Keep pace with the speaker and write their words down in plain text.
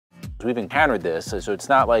We've encountered this, so it's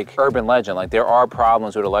not like urban legend. Like, there are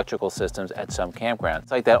problems with electrical systems at some campgrounds.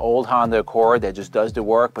 It's like that old Honda Accord that just does the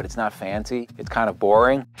work, but it's not fancy. It's kind of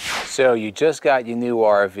boring. So you just got your new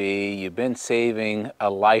RV, you've been saving a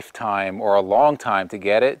lifetime or a long time to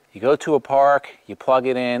get it. You go to a park, you plug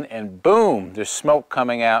it in, and boom, there's smoke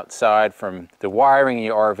coming outside from the wiring in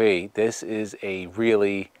your RV. This is a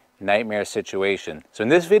really nightmare situation. So in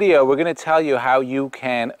this video, we're going to tell you how you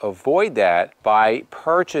can avoid that by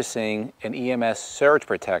purchasing an EMS surge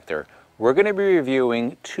protector. We're going to be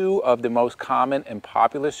reviewing two of the most common and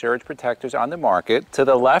popular surge protectors on the market. To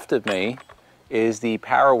the left of me is the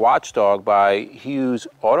Power Watchdog by Hughes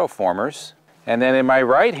Autoformers. And then in my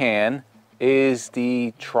right hand is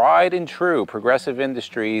the tried and true Progressive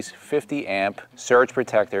Industries 50 amp surge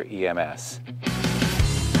protector EMS.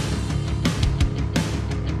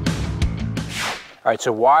 All right,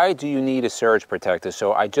 so why do you need a surge protector?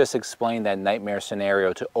 So I just explained that nightmare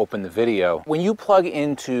scenario to open the video. When you plug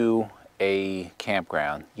into a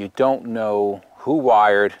campground, you don't know who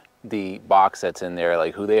wired the box that's in there,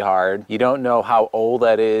 like who they hired. You don't know how old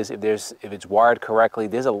that is, if it's wired correctly.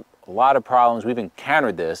 There's a lot of problems. We've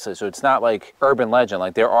encountered this, so it's not like urban legend.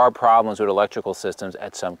 Like, there are problems with electrical systems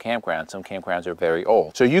at some campgrounds. Some campgrounds are very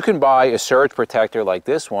old. So you can buy a surge protector like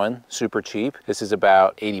this one, super cheap. This is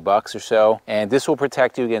about 80 bucks or so, and this will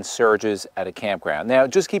protect you against surges at a campground. Now,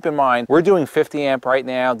 just keep in mind, we're doing 50 amp right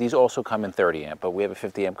now. These also come in 30 amp, but we have a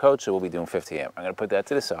 50 amp coach, so we'll be doing 50 amp. I'm gonna put that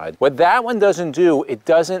to the side. What that one doesn't do, it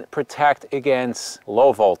doesn't protect against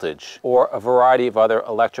low voltage or a variety of other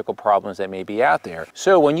electrical problems that may be out there.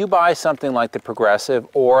 So when you buy something like the Progressive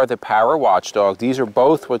or the Power Watchdog, these are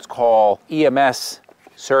both what's called EMS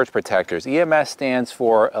surge protectors. EMS stands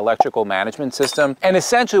for Electrical Management System, and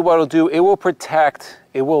essentially what it'll do, it will protect,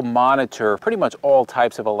 it will monitor pretty much all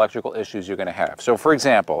types of electrical issues you're going to have. So for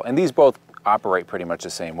example, and these both operate pretty much the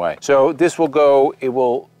same way. So this will go, it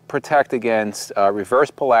will protect against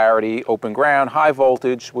reverse polarity, open ground, high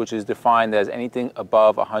voltage, which is defined as anything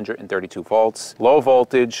above 132 volts, low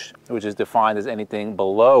voltage, which is defined as anything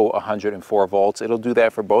below 104 volts. It'll do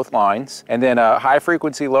that for both lines. And then high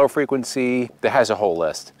frequency, low frequency, that has a whole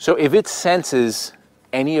list. So if it senses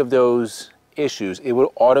any of those issues, it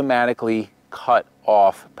will automatically cut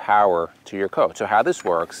off power to your coach. So how this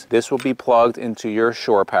works, this will be plugged into your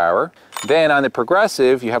shore power. Then on the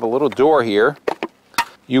Progressive, you have a little door here.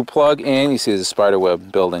 You plug in, you see the spider web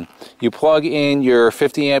building. You plug in your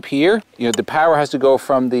 50 amp here. You know, the power has to go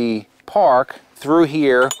from the park through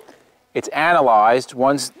here. It's analyzed.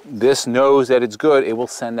 Once this knows that it's good, it will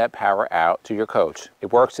send that power out to your coach.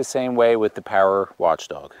 It works the same way with the Power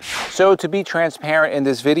Watchdog. So to be transparent in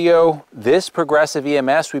this video, this Progressive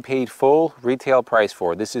EMS we paid full retail price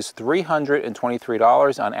for. This is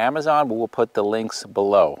 $323 on Amazon. We will put the links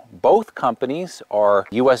below. Both companies are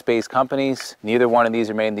US-based companies. Neither one of these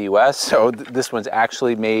are made in the US. So this one's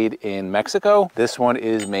actually made in Mexico. This one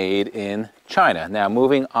is made in China. Now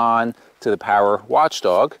moving on to the Power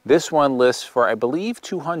Watchdog. This one lists for, I believe,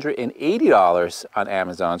 $280 on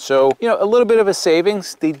Amazon. So, you know, a little bit of a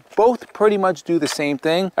savings. They both pretty much do the same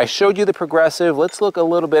thing. I showed you the Progressive. Let's look a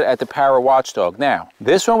little bit at the Power Watchdog. Now,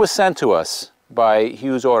 this one was sent to us by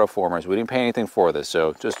Hughes Autoformers. We didn't pay anything for this,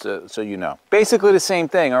 so just so you know. Basically the same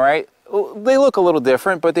thing, all right? They look a little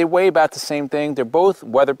different, but they weigh about the same thing. They're both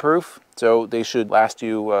weatherproof, so they should last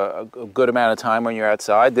you a good amount of time when you're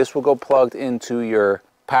outside. This will go plugged into your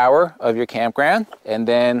power of your campground, and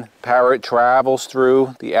then power travels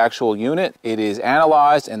through the actual unit. It is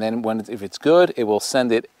analyzed, and then if it's good, it will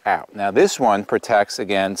send it out. Now this one protects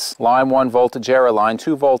against line 1 voltage error, line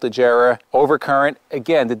 2 voltage error, overcurrent.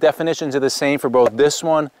 Again, the definitions are the same for both this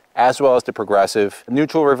one as well as the Progressive.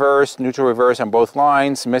 Neutral reverse on both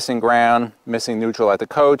lines, missing ground, missing neutral at the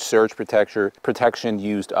coach, surge protection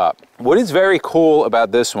used up. What is very cool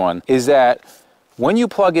about this one is that when you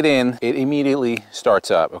plug it in, it immediately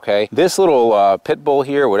starts up, okay? This little pit bull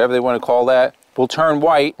here, whatever they want to call that, will turn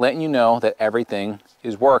white, letting you know that everything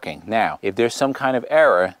is working. Now, if there's some kind of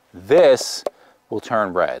error, this will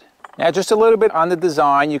turn red. Now, just a little bit on the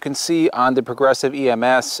design, you can see on the Progressive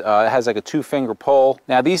EMS, it has like a 2-finger pull.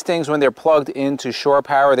 Now, these things, when they're plugged into shore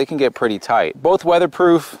power, they can get pretty tight. Both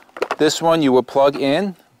weatherproof. This one you would plug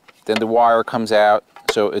in, then the wire comes out,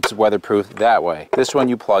 so it's weatherproof that way. This one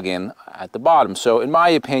you plug in at the bottom. So in my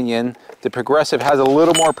opinion, the Progressive has a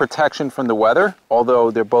little more protection from the weather,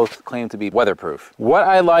 although they're both claimed to be weatherproof. What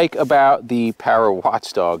I like about the Power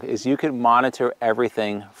Watchdog is you can monitor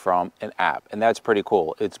everything from an app, and that's pretty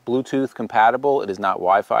cool. It's Bluetooth compatible, it is not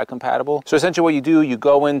Wi-Fi compatible. So essentially what you do, you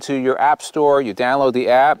go into your app store, you download the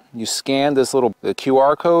app, you scan this little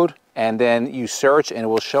QR code, and then you search and it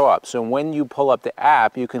will show up. So when you pull up the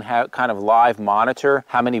app, you can have kind of live monitor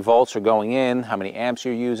how many volts are going in, how many amps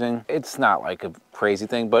you're using. It's not like a crazy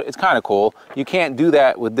thing, but it's kind of cool. You can't do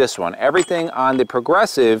that with this one. Everything on the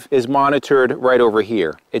Progressive is monitored right over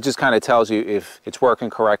here. It just kind of tells you if it's working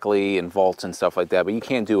correctly and volts and stuff like that, but you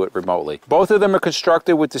can't do it remotely. Both of them are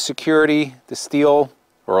constructed with the security, the steel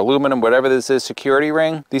or aluminum, whatever this is, security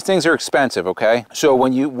ring. These things are expensive, okay? So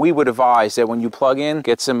we would advise that when you plug in,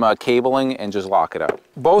 get some cabling and just lock it up.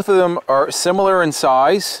 Both of them are similar in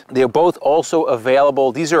size. They're both also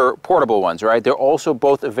available. These are portable ones, right? They're also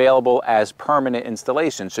both available as permanent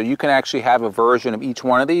installation. So you can actually have a version of each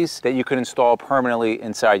one of these that you can install permanently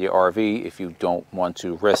inside your RV if you don't want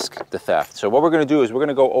to risk the theft. So what we're gonna do is we're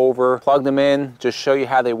gonna go over, plug them in, just show you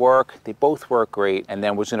how they work. They both work great. And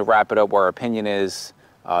then we're just gonna wrap it up where our opinion is,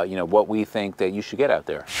 you know, what we think that you should get out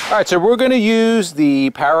there. All right, so we're gonna use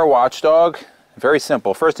the Power Watchdog. Very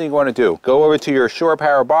simple. First thing you wanna do, go over to your Shore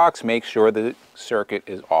Power box, make sure the circuit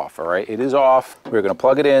is off, all right? It is off. We're gonna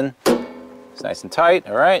plug it in. It's nice and tight,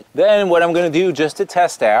 all right? Then what I'm gonna do just to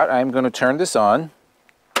test out, I'm gonna turn this on.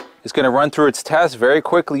 It's gonna run through its test very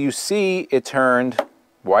quickly. You see it turned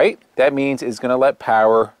white. That means it's gonna let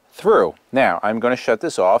power through. Now, I'm gonna shut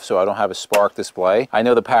this off so I don't have a spark display. I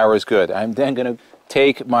know the power is good. I'm then gonna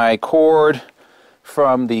take my cord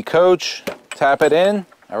from the coach, tap it in,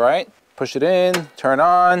 all right? Push it in, turn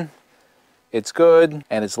on, it's good,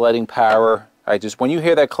 and it's letting power. When you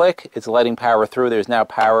hear that click, it's letting power through. There's now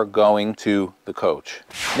power going to the coach.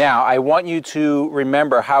 Now, I want you to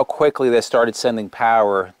remember how quickly they started sending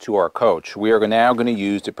power to our coach. We are now gonna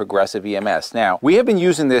use the Progressive EMS. Now, we have been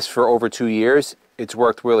using this for over 2 years. It's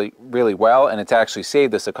worked really, really well, and it's actually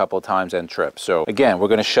saved us a couple of times on trips. So again, we're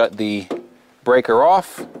gonna shut the breaker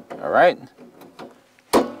off, all right?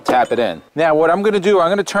 Tap it in. Now what I'm gonna do,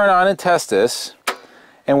 I'm gonna turn on and test this,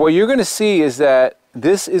 and what you're gonna see is that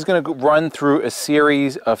this is gonna run through a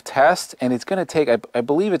series of tests, and it's gonna take, I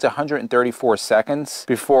believe it's 134 seconds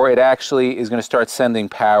before it actually is gonna start sending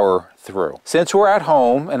power through. Since we're at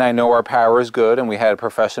home, and I know our power is good, and we had a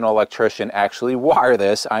professional electrician actually wire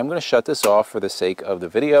this, I'm gonna shut this off for the sake of the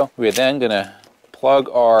video. We're then gonna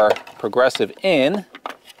plug our Progressive in.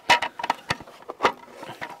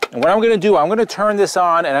 And what I'm gonna do, I'm gonna turn this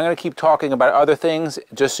on and I'm gonna keep talking about other things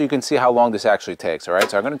just so you can see how long this actually takes, all right?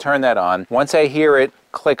 So I'm gonna turn that on. Once I hear it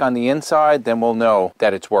click on the inside, then we'll know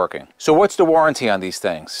that it's working. So what's the warranty on these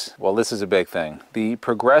things? Well, this is a big thing. The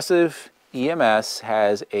Progressive EMS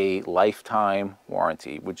has a lifetime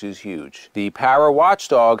warranty, which is huge. The Power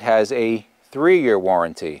Watchdog has a 3-year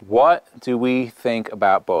warranty. What do we think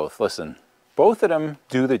about both? Listen. Both of them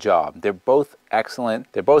do the job. They're both excellent.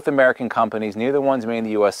 They're both American companies. Neither one's made in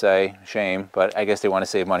the USA. Shame, but I guess they want to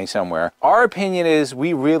save money somewhere. Our opinion is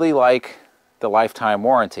we really like the lifetime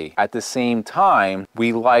warranty. At the same time,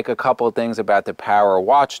 we like a couple of things about the Power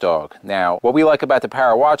Watchdog. Now, what we like about the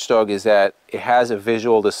Power Watchdog is that it has a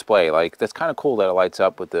visual display. Like, that's kind of cool that it lights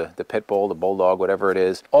up with the pit bull, the bulldog, whatever it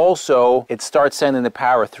is. Also, it starts sending the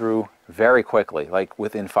power through very quickly, like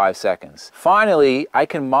within 5 seconds. Finally, I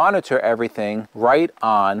can monitor everything right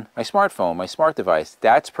on my smartphone, my smart device.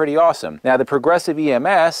 That's pretty awesome. Now, the Progressive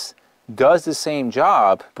EMS does the same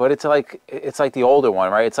job, but it's like the older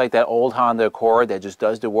one, right? It's like that old Honda Accord that just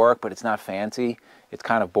does the work, but it's not fancy. It's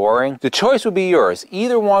kind of boring. The choice would be yours.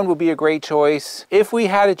 Either one would be a great choice. If we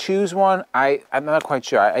had to choose one, I'm not quite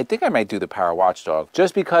sure. I think I might do the Power Watchdog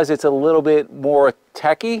just because it's a little bit more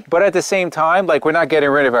techy, but at the same time, like, we're not getting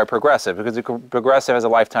rid of our Progressive because the Progressive has a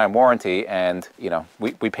lifetime warranty and, you know,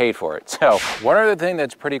 we paid for it. So one other thing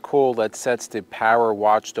that's pretty cool that sets the Power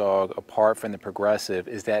Watchdog apart from the Progressive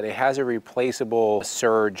is that it has a replaceable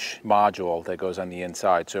surge module that goes on the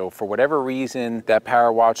inside. So for whatever reason that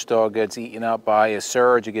Power Watchdog gets eaten up by a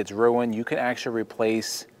surge, it gets ruined, you can actually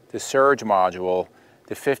replace the surge module.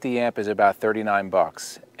 The 50 amp is about 39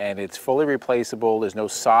 bucks and it's fully replaceable. There's no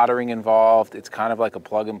soldering involved. It's kind of like a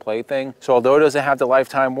plug and play thing. So although it doesn't have the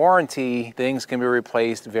lifetime warranty, things can be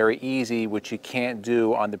replaced very easy, which you can't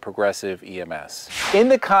do on the Progressive EMS. In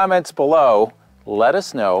the comments below, let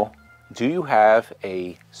us know, do you have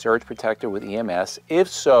a surge protector with EMS? If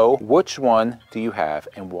so, which one do you have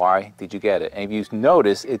and why did you get it? And if you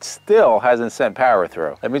notice, it still hasn't sent power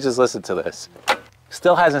through. Let me just listen to this.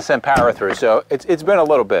 Still hasn't sent power through, so it's been a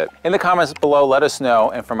little bit. In the comments below, let us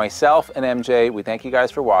know. And for myself and MJ, we thank you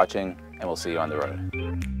guys for watching, and we'll see you on the road.